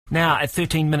Now, at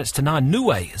 13 minutes to 9,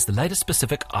 Niue is the latest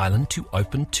Pacific island to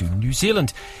open to New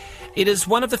Zealand. It is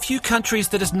one of the few countries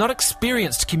that has not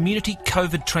experienced community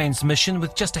COVID transmission,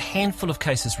 with just a handful of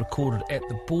cases recorded at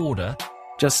the border.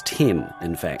 Just 10,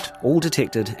 in fact, all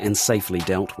detected and safely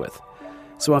dealt with.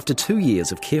 So after 2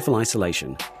 years of careful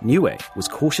isolation, Niue was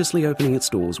cautiously opening its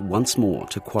doors once more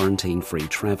to quarantine-free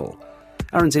travel.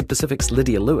 RNZ Pacific's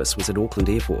Lydia Lewis was at Auckland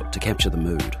Airport to capture the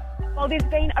mood. Well, there's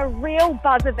been a real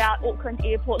buzz about Auckland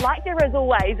Airport, like there is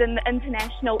always in the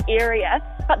international area.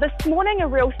 But this morning, a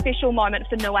real special moment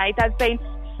for Niue. They've been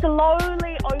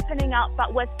slowly opening up,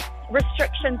 but with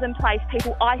restrictions in place,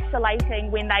 people isolating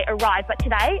when they arrive. But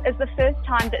today is the first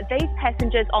time that these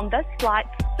passengers on this flight,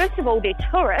 first of all, they're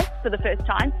tourists for the first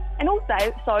time, and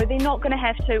also so they're not going to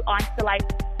have to isolate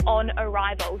on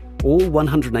arrival. All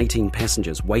 118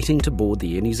 passengers waiting to board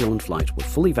the Air New Zealand flight were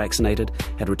fully vaccinated,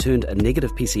 had returned a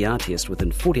negative PCR test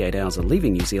within 48 hours of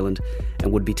leaving New Zealand,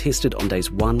 and would be tested on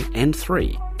days 1 and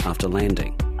 3 after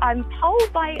landing. I'm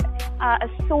told by a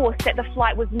source that the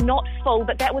flight was not full,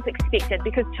 but that was expected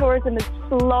because tourism is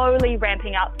slowly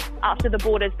ramping up after the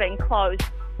borders being closed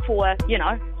for,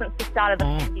 since the start of the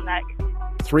pandemic.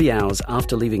 3 hours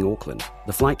after leaving Auckland,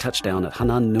 the flight touched down at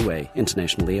Hana Niue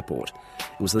International Airport.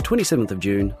 It was the 27th of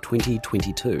June,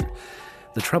 2022.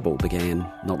 The trouble began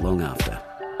not long after.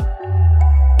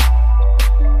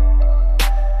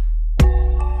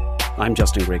 I'm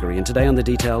Justin Gregory, and today on The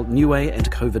Detail, Niue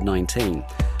and COVID-19.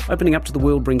 Opening up to the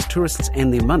world brings tourists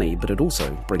and their money, but it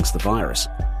also brings the virus.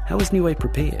 How is Niue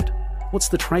prepared? What's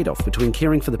the trade-off between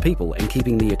caring for the people and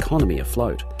keeping the economy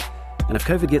afloat? And if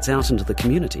COVID gets out into the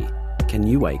community, can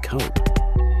Niue cope?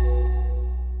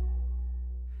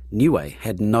 Niue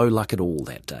had no luck at all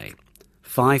that day.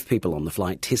 5 people on the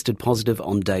flight tested positive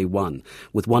on day 1,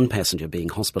 with 1 passenger being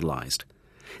hospitalised.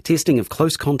 Testing of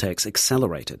close contacts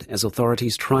accelerated as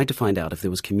authorities tried to find out if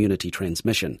there was community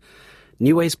transmission.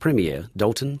 Niue's Premier,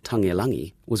 Dalton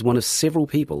Tangelangi, was one of several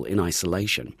people in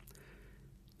isolation.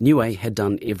 Niue had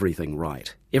done everything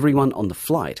right. Everyone on the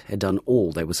flight had done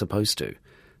all they were supposed to.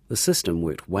 The system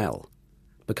worked well.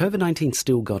 But COVID-19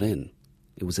 still got in.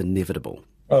 It was inevitable.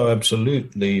 Oh,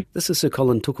 absolutely. This is Sir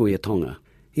Colin Tukuiatonga.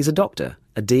 He's a doctor,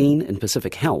 a dean in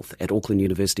Pacific Health at Auckland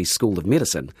University's School of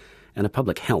Medicine, and a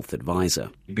public health advisor.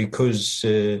 Because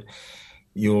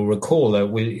you'll recall that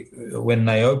when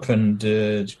they opened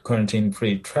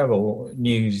quarantine-free travel,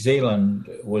 New Zealand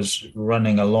was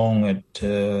running along at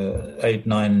 8,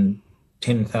 9,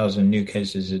 10,000 new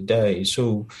cases a day.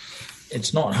 So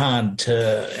it's not hard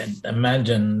to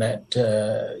imagine that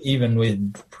even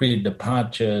with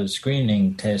pre-departure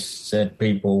screening tests that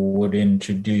people would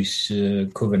introduce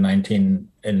COVID-19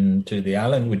 into the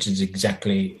island, which is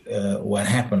exactly what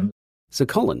happened. So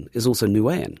Colin is also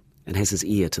Niuean and has his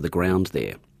ear to the ground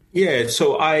there. Yeah,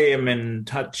 so I am in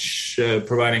touch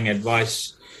providing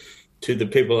advice to the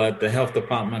people at the health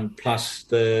department plus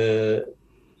the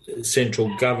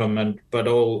central government, but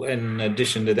all in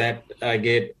addition to that, I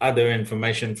get other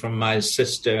information from my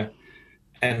sister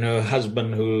and her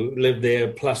husband who live there,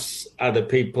 plus other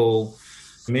people.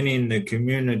 Many in the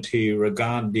community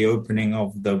regard the opening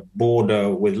of the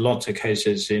border with lots of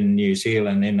cases in New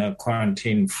Zealand in a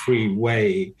quarantine-free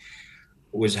way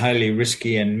was highly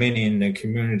risky, and many in the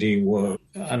community were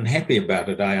unhappy about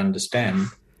it, I understand.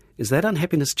 Is that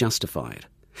unhappiness justified?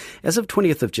 As of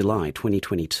 20th of July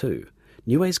 2022,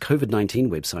 Niue's COVID-19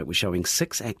 website was showing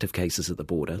 6 active cases at the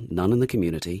border, none in the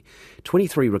community,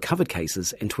 23 recovered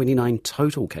cases and 29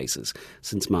 total cases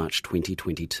since March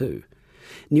 2022.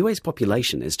 Niue's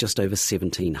population is just over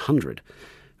 1,700,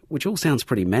 which all sounds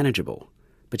pretty manageable,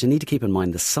 but you need to keep in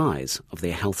mind the size of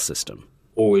their health system.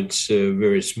 Oh, it's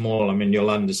very small. I mean, you'll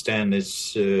understand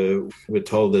this. We're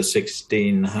told there's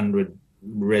 1,600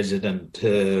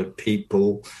 resident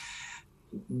people.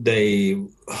 They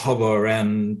hover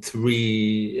around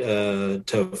 3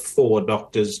 to 4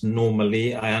 doctors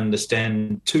normally. I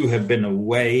understand 2 have been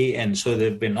away, and so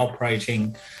they've been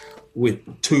operating with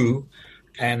 2,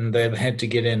 and they've had to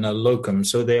get in a locum.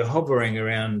 So they're hovering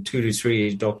around 2 to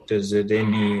 3 doctors at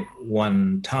any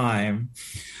one time.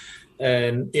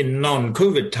 And in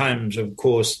non-COVID times, of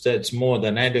course, that's more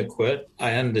than adequate.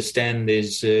 I understand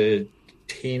there's 10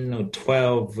 or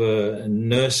 12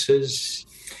 nurses.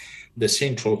 The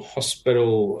central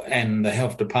hospital and the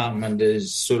health department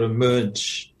is sort of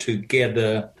merged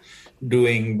together,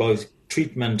 doing both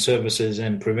treatment services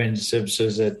and preventive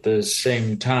services at the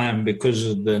same time because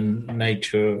of the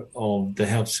nature of the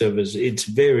health service. It's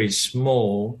very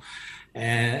small.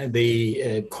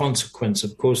 The consequence,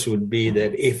 of course, would be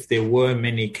that if there were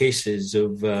many cases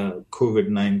of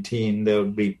COVID-19, they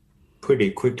would be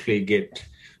pretty quickly get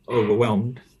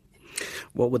overwhelmed.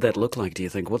 What would that look like, do you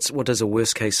think? What does a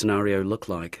worst-case scenario look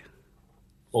like?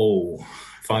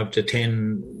 5 to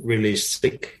 10 really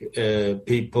sick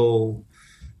people,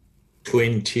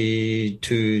 20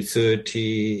 to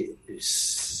 30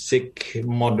 sick,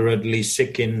 moderately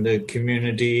sick in the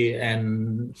community,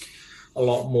 and a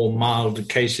lot more mild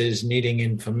cases needing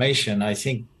information.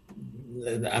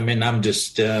 I'm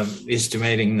just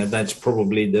estimating that that's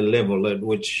probably the level at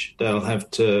which they'll have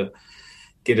to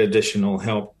get additional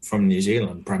help from New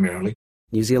Zealand primarily.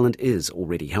 New Zealand is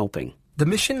already helping. The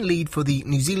mission lead for the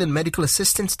New Zealand Medical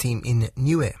Assistance Team in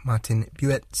Niue, Martin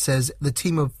Buet, says the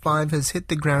team of 5 has hit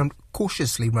the ground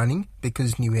cautiously running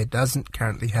because Niue doesn't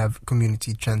currently have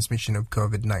community transmission of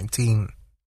COVID-19.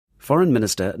 Foreign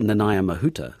Minister Nanaia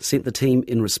Mahuta sent the team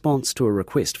in response to a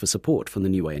request for support from the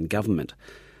Niuean government.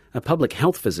 A public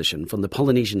health physician from the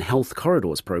Polynesian Health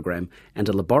Corridors program and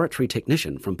a laboratory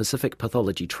technician from Pacific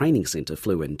Pathology Training Centre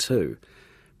flew in too.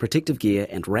 Protective gear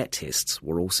and rat tests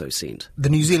were also sent. The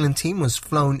New Zealand team was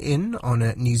flown in on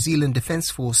a New Zealand Defence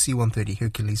Force C-130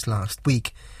 Hercules last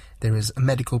week. There is a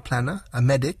medical planner, a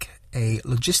medic, a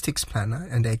logistics planner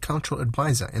and a cultural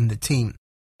advisor in the team.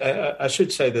 I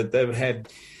should say that they've had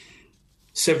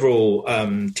several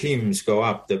teams go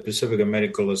up. The Pacific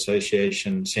Medical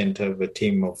Association sent over a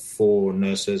team of 4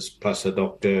 nurses plus a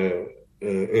doctor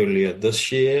earlier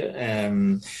this year.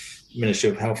 Ministry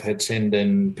of Health had sent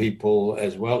in people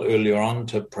as well earlier on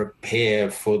to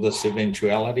prepare for this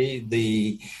eventuality.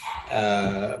 The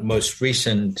most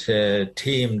recent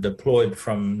team deployed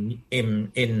from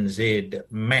MNZ,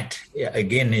 Matt,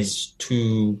 again, is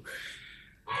to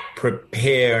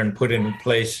prepare and put in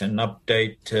place and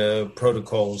update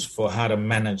protocols for how to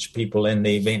manage people in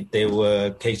the event there were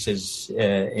cases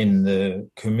in the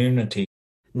community.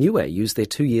 Niue used their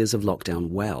 2 years of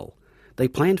lockdown well. They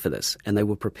planned for this and they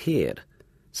were prepared.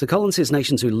 Sir Colin says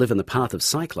nations who live in the path of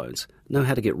cyclones know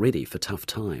how to get ready for tough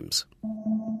times.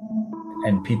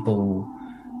 And people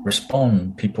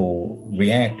respond, people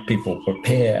react, people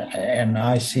prepare. And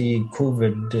I see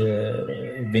COVID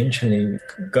eventually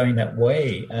going that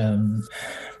way.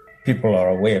 People are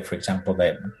aware, for example,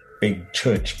 that big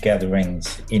church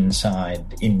gatherings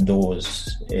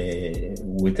indoors,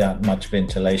 without much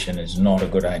ventilation is not a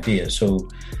good idea. So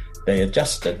they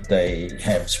adjusted. They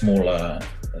have smaller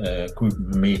group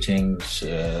meetings.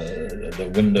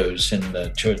 The windows in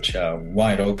the church are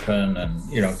wide open,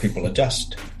 and people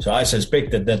adjust. So I suspect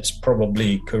that that's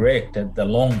probably correct. That the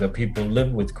longer people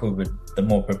live with COVID, the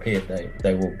more prepared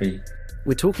they will be.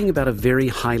 We're talking about a very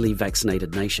highly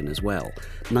vaccinated nation as well.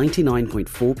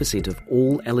 99.4% of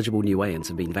all eligible Niueans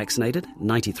have been vaccinated,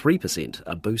 93%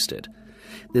 are boosted.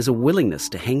 There's a willingness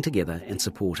to hang together and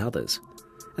support others.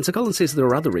 And Sir Colin says there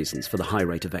are other reasons for the high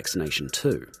rate of vaccination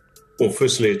too. Well,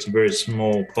 firstly, it's a very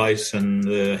small place, and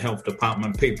the health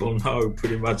department people know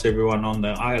pretty much everyone on the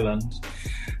island.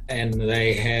 And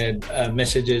they had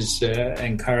messages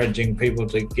encouraging people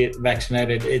to get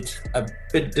vaccinated. It's a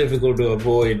bit difficult to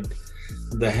avoid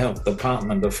the health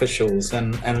department officials,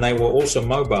 and they were also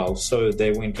mobile, so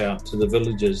they went out to the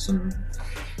villages and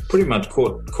pretty much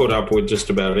caught up with just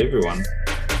about everyone.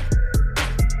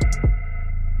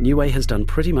 Niue has done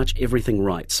pretty much everything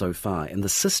right so far, and the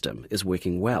system is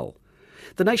working well.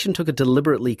 The nation took a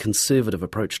deliberately conservative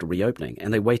approach to reopening,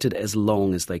 and they waited as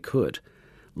long as they could.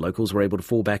 Locals were able to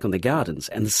fall back on their gardens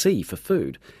and the sea for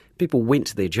food. People went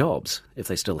to their jobs, if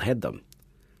they still had them.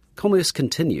 Commerce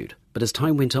continued, but as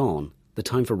time went on, the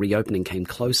time for reopening came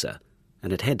closer,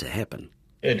 and it had to happen.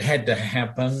 It had to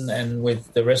happen, and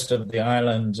with the rest of the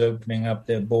islands opening up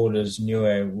their borders,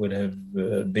 Niue would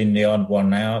have been the odd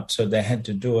one out, so they had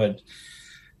to do it.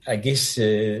 I guess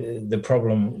the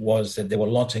problem was that there were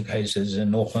lots of cases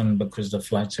in Auckland because the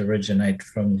flights originate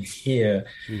from here.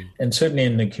 And certainly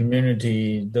in the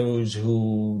community, those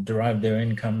who derived their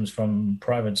incomes from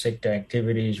private sector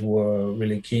activities were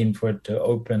really keen for it to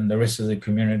open. The rest of the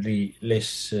community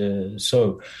less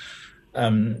so.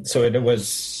 So it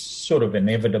was sort of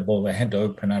inevitable. They had to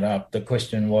open it up. The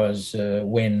question was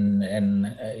when and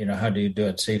how do you do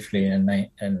it safely?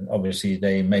 And obviously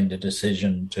they made the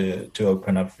decision to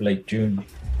open up late June.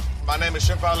 My name is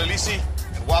Shimpa Lalisi,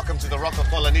 and welcome to the Rock of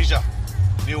Polynesia,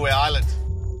 Niue Island.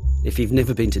 If you've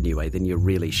never been to Niue, then you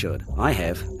really should. I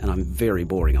have, and I'm very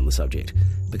boring on the subject,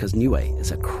 because Niue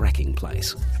is a cracking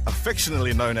place.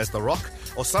 Affectionately known as the Rock,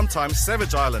 or sometimes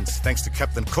Savage Islands, thanks to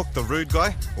Captain Cook, the rude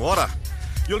guy. Water.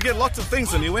 You'll get lots of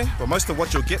things in Niue, but most of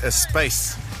what you'll get is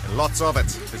space, and lots of it.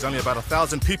 There's only about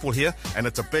 1,000 people here, and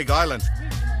it's a big island.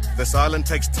 This island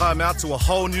takes time out to a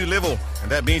whole new level,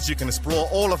 and that means you can explore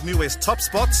all of Niue's top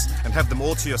spots and have them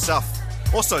all to yourself.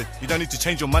 Also, you don't need to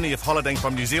change your money if holidaying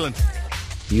from New Zealand.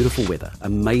 Beautiful weather,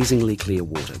 amazingly clear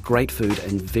water, great food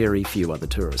and very few other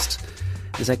tourists.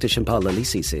 As actor Shimpal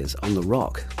Lalisi says, on the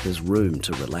Rock, there's room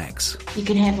to relax. You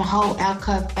can have a whole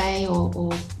alcove bay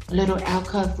or a little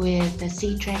alcove where the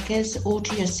sea track is all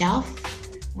to yourself.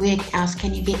 Where else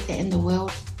can you get that in the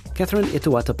world? Catherine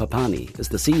Etuata Papani is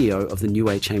the CEO of the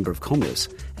Niue Chamber of Commerce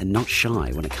and not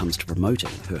shy when it comes to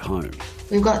promoting her home.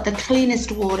 We've got the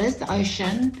cleanest waters, the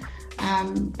ocean,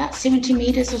 about 70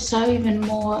 metres or so, even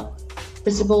more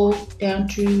visible down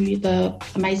to the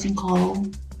amazing coral.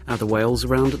 Are the whales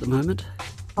around at the moment?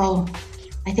 Oh,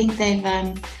 I think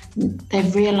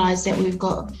they've realised that we've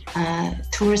got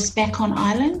tourists back on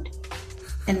island,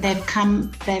 and they've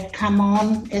come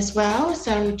on as well.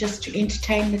 So just to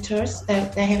entertain the tourists, they're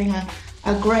having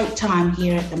a great time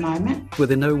here at the moment. Were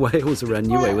there no whales around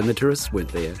Niue when the tourists weren't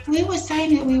there? We were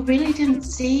saying that we really didn't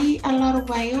see a lot of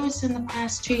whales in the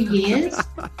past 2 years.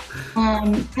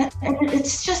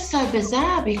 It's just so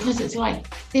bizarre because it's like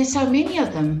there's so many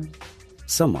of them.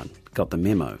 Someone got the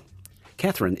memo.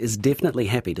 Catherine is definitely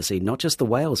happy to see not just the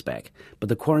whales back, but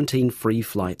the quarantine-free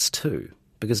flights too,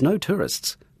 because no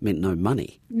tourists meant no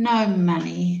money. No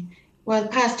money. Well, the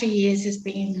past 2 years has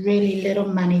been really little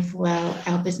money for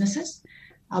our businesses.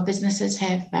 Our businesses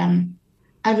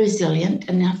are resilient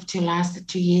enough to last the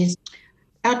 2 years.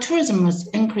 Our tourism was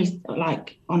increased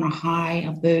like on a high,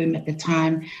 a boom at the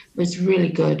time. It was really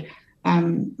good.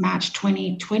 March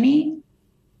 2020,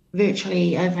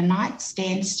 virtually overnight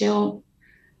standstill.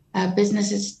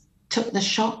 Businesses took the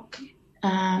shock,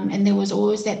 and there was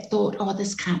always that thought, oh,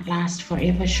 this can't last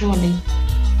forever, surely.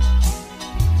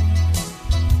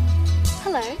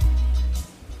 Hello.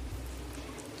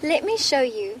 Let me show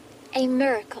you a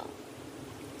miracle.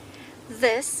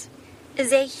 This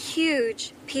is a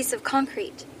huge piece of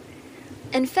concrete.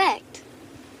 In fact,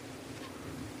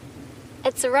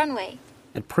 it's a runway.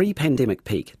 At pre-pandemic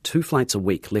peak, 2 flights a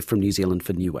week left from New Zealand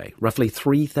for Niue. Roughly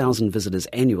 3,000 visitors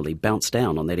annually bounce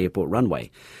down on that airport runway,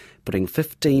 putting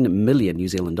 15 million New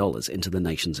Zealand dollars into the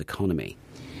nation's economy.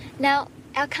 Now,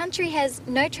 our country has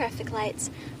no traffic lights,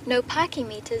 no parking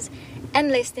meters,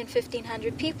 and less than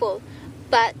 1,500 people.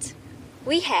 But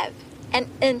we have an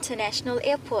international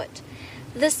airport.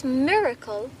 This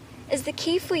miracle is the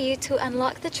key for you to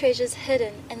unlock the treasures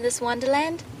hidden in this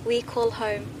wonderland we call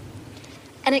home.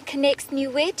 And it connects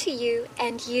Niue to you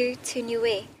and you to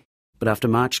Niue. But after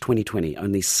March 2020,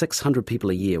 only 600 people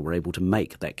a year were able to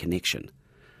make that connection.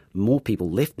 More people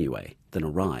left Niue than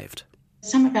arrived.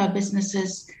 Some of our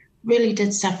businesses really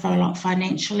did suffer a lot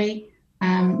financially.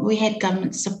 We had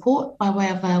government support by way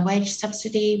of a wage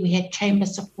subsidy. We had chamber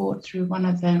support through one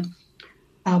of the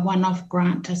one-off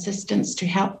grant assistance to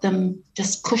help them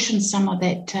just cushion some of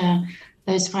that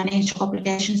those financial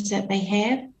obligations that they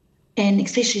have. And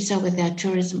especially so with our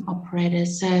tourism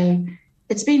operators. So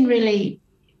it's been really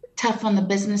tough on the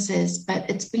businesses, but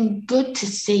it's been good to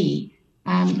see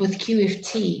with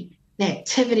QFT the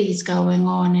activities going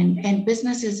on and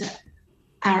businesses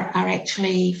are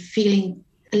actually feeling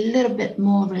a little bit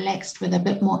more relaxed with a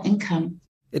bit more income.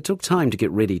 It took time to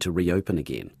get ready to reopen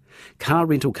again. Car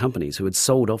rental companies who had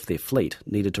sold off their fleet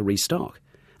needed to restock.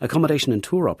 Accommodation and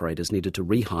tour operators needed to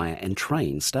rehire and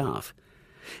train staff.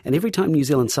 And every time New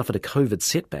Zealand suffered a COVID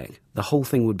setback, the whole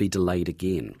thing would be delayed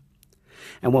again.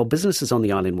 And while businesses on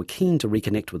the island were keen to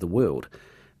reconnect with the world,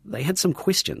 they had some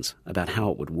questions about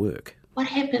how it would work. What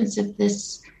happens if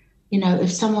this,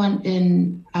 if someone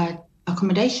in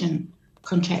accommodation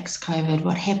contracts COVID,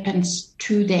 what happens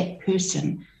to that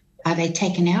person? Are they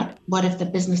taken out? What if the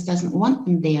business doesn't want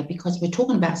them there? Because we're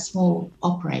talking about small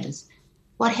operators.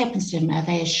 What happens to them? Are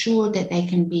they assured that they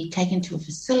can be taken to a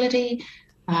facility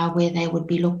where they would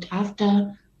be looked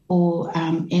after,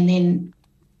 and then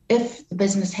if the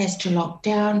business has to lock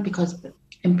down because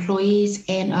employees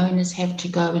and owners have to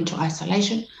go into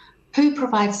isolation, who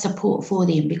provides support for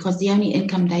them? Because the only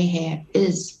income they have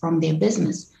is from their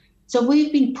business. So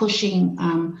we've been pushing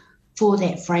for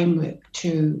that framework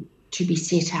to be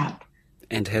set up.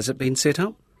 And has it been set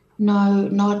up? No,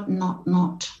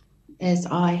 not as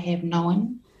I have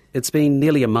known. It's been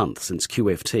nearly a month since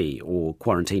QFT, or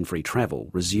quarantine-free travel,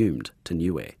 resumed to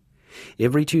Niue.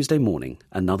 Every Tuesday morning,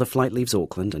 another flight leaves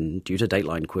Auckland and, due to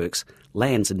dateline quirks,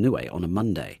 lands in Niue on a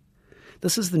Monday.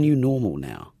 This is the new normal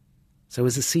now. So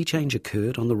has a sea change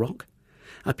occurred on the Rock?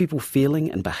 Are people feeling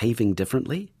and behaving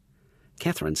differently?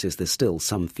 Catherine says there's still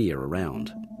some fear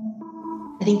around.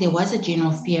 I think there was a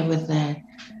general fear with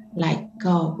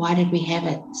why did we have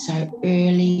it so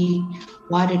early?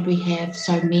 Why did we have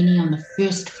so many on the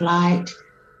first flight?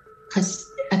 Because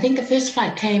I think the first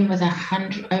flight came with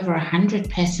over 100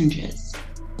 passengers.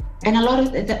 And a lot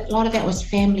of that was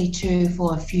family too,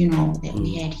 for a funeral that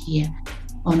we had here.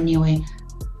 on Niue.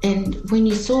 And when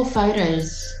you saw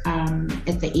photos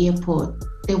at the airport,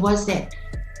 there was that,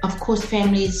 of course,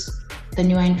 families, the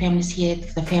Niuean families here,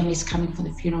 the families coming for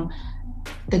the funeral,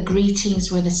 the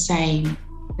greetings were the same,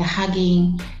 the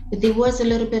hugging, but there was a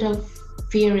little bit of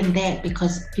fear in that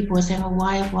because people were saying, well,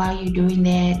 why are you doing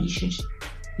that? You should,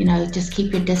 just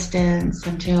keep your distance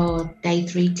until day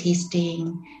 3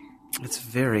 testing. It's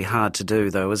very hard to do,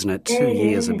 though, isn't it? 2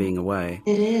 years of being away.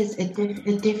 It is. It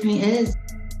definitely is.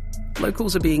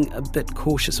 Locals are being a bit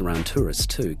cautious around tourists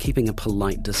too, keeping a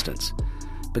polite distance.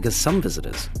 Because some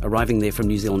visitors, arriving there from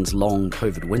New Zealand's long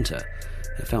COVID winter,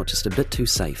 have felt just a bit too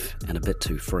safe and a bit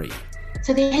too free.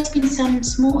 So there has been some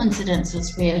small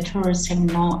incidences where tourists have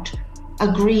not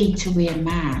agreed to wear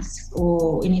masks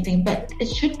or anything, but it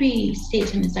should be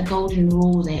set, and it's a golden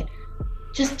rule that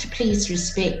just to please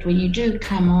respect when you do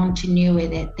come on to Niue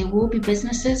that there will be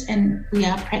businesses, and we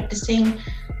are practicing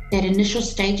that initial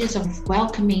stages of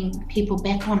welcoming people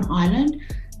back on island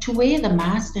to wear the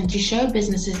mask and to show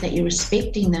businesses that you're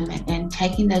respecting them and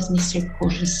taking those necessary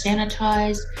precautions,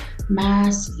 sanitize,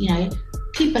 mask,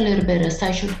 keep a little bit of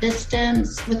social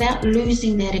distance without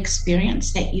losing that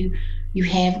experience that you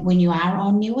have when you are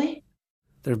on Niue.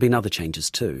 There have been other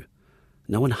changes too.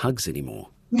 No one hugs anymore.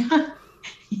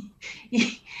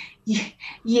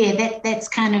 Yeah, that's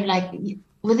kind of like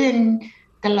within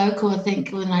the local. I think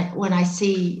when I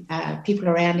see people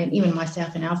around, and even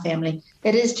myself and our family,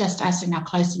 it is just us and our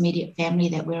close immediate family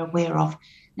that we're aware of.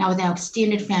 Now, with our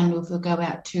extended family, if we go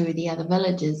out to the other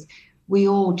villages, we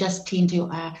all just tend to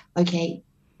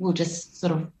we'll just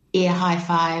sort of air high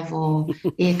five, or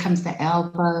here comes the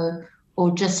elbow,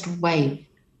 or just wave,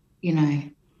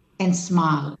 and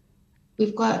smile.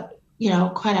 We've got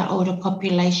quite an older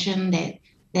population that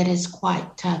is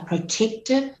quite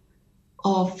protective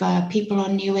of people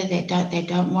on Niue that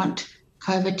don't want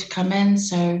COVID to come in.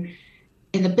 So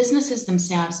in the businesses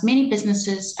themselves, many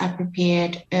businesses are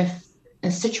prepared if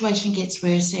a situation gets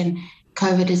worse and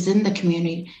COVID is in the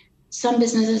community. Some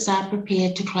businesses are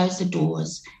prepared to close the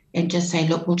doors and just say,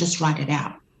 look, we'll just write it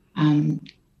out. And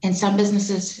some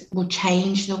businesses will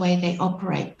change the way they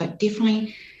operate, but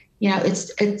definitely,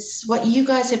 it's what you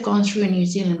guys have gone through in New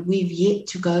Zealand, we've yet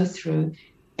to go through.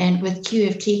 And with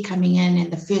QFT coming in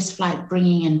and the first flight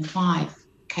bringing in 5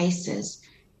 cases,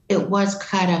 it was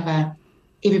kind of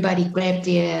everybody grabbed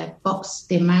their box,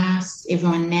 their masks,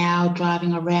 everyone now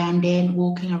driving around and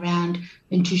walking around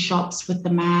into shops with the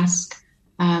mask.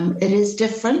 It is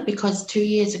different because 2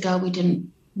 years ago we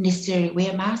didn't necessarily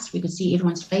wear masks. We could see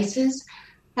everyone's faces.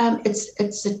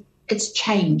 It's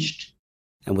changed.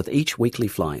 And with each weekly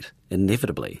flight,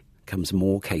 inevitably comes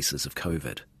more cases of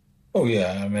COVID. Oh,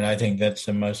 yeah. I think that's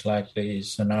the most likely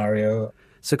scenario.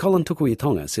 So Colin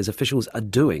Tukuitonga says officials are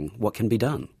doing what can be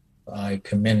done. I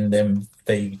commend them.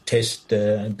 They test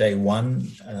day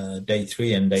 1, day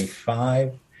 3 and day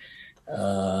 5.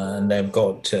 And they've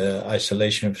got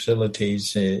isolation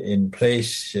facilities in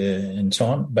place and so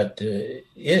on. But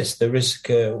yes, the risk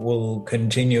will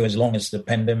continue as long as the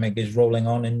pandemic is rolling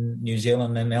on in New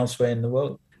Zealand and elsewhere in the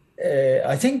world.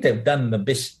 I think they've done the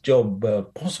best job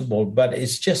possible, but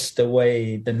it's just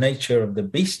the nature of the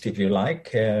beast, if you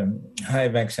like. High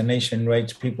vaccination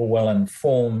rates, people well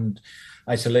informed,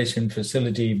 isolation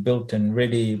facility built and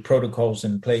ready, protocols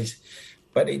in place.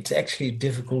 But it's actually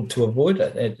difficult to avoid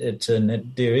it.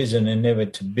 There is an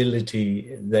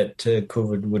inevitability that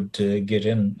COVID would get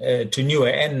in to Niue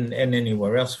and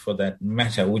anywhere else for that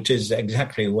matter, which is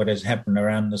exactly what has happened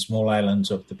around the small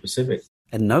islands of the Pacific.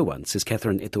 And no one, says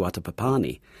Catherine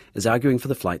Etuata-Papani, is arguing for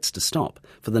the flights to stop,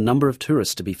 for the number of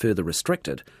tourists to be further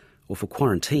restricted, or for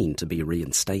quarantine to be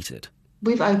reinstated.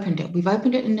 We've opened it,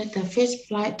 and the first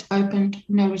flight opened,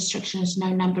 no restrictions, no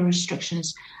number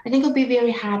restrictions. I think it'll be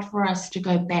very hard for us to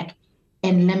go back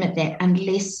and limit that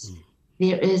unless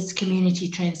there is community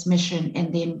transmission,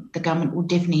 and then the government will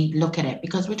definitely look at it,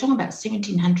 because we're talking about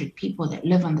 1,700 people that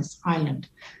live on this island,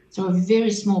 so a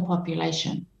very small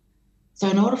population. So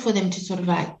in order for them to sort of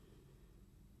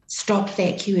stop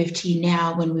that QFT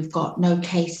now when we've got no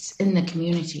case in the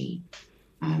community,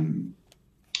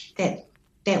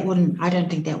 that wouldn't, I don't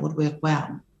think that would work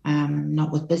well,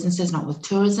 not with businesses, not with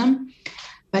tourism,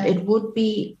 but it would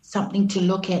be something to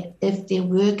look at if there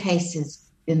were cases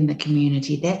in the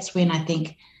community. That's when I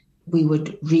think we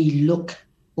would re-look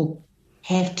or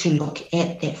have to look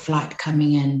at that flight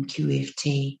coming in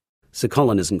QFT. So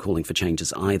Colin isn't calling for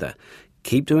changes either.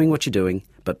 Keep doing what you're doing,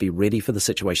 but be ready for the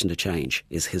situation to change,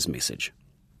 is his message.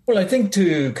 Well, I think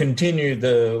to continue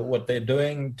what they're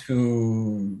doing,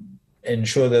 to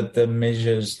ensure that the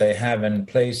measures they have in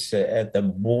place at the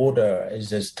border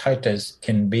is as tight as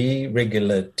can be,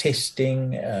 regular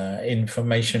testing,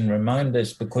 information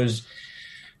reminders, because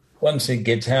once it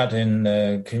gets out in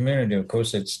the community, of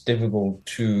course, it's difficult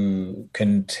to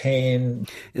contain.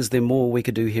 Is there more we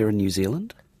could do here in New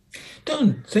Zealand?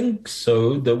 Don't think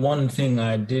so. The one thing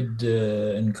I did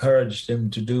encourage them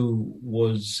to do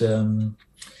was to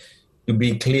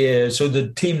be clear. So the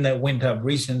team that went up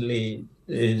recently,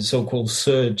 so-called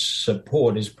surge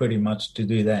support, is pretty much to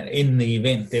do that. In the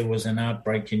event there was an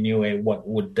outbreak in Niue, what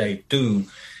would they do?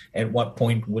 At what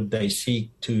point would they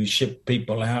seek to ship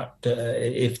people out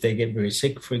if they get very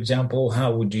sick, for example?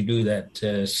 How would you do that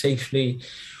safely?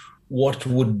 What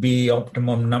would be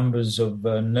optimum numbers of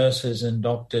nurses and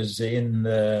doctors in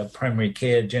the primary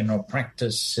care general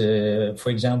practice, for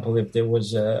example, if there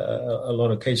was a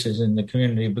lot of cases in the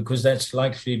community, because that's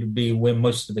likely to be where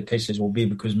most of the cases will be,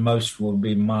 because most will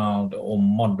be mild or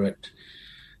moderate.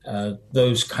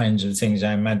 Those kinds of things,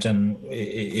 I imagine,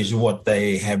 is what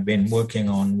they have been working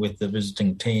on with the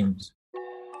visiting teams.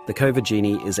 The COVID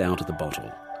genie is out of the bottle.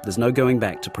 There's no going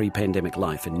back to pre-pandemic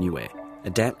life in Niue.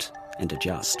 Adapt and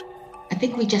adjust. I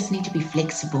think we just need to be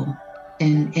flexible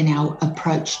in our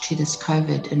approach to this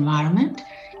COVID environment,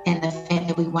 and the fact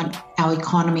that we want our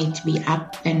economy to be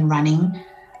up and running.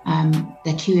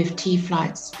 The QFT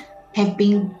flights have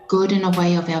been good in a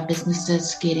way of our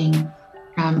businesses getting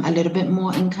a little bit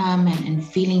more income and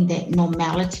feeling that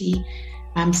normality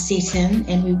set in,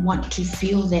 and we want to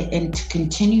feel that and to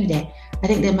continue that. I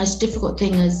think the most difficult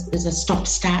thing is a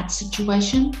stop-start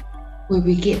situation where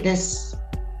we get this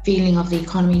feeling of the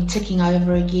economy ticking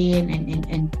over again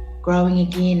and growing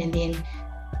again, and then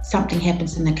something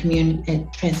happens in the community,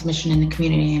 transmission in the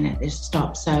community, and it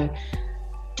stops. So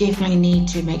definitely need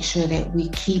to make sure that we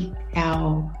keep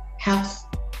our health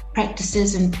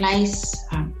practices in place,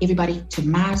 everybody to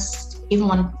mask,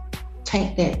 everyone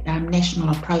take that national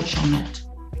approach on it.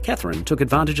 Catherine took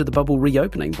advantage of the bubble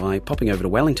reopening by popping over to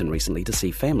Wellington recently to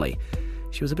see family.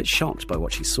 She was a bit shocked by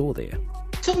what she saw there.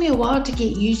 It took me a while to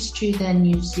get used to the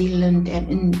New Zealand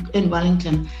in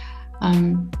Wellington.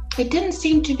 It didn't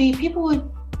seem to be, people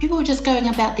were just going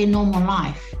about their normal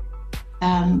life.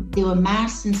 There were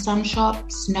masks in some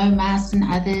shops, no masks in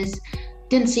others.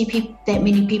 Didn't see that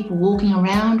many people walking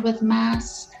around with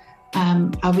masks.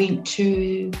 I went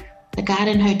to the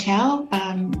Garden Hotel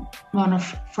on a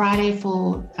Friday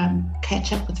for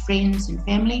catch up with friends and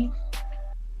family.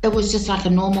 It was just like a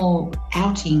normal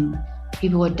outing.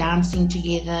 People were dancing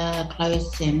together,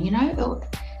 close, and it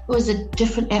was a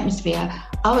different atmosphere.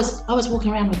 I was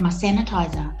walking around with my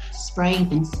sanitizer, spraying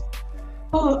things.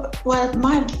 Oh well,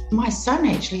 my son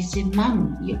actually said,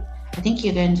 "Mum, I think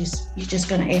you're just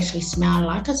going to actually smell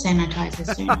like a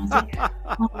sanitizer soon." I was like,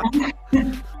 "Oh,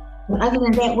 well, other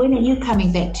than that, when are you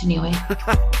coming back to Niue?"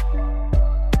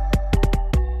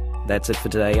 That's it for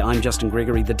today. I'm Justin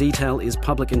Gregory. The Detail is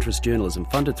public interest journalism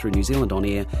funded through New Zealand On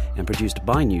Air and produced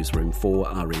by Newsroom for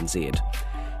RNZ.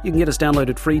 You can get us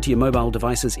downloaded free to your mobile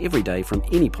devices every day from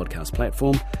any podcast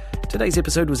platform. Today's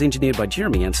episode was engineered by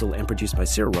Jeremy Ansell and produced by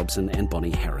Sarah Robson and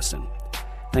Bonnie Harrison.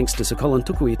 Thanks to Sir Colin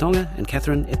Tukuitonga and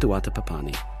Catherine Etuata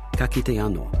Papani. Ka kite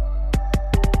anō.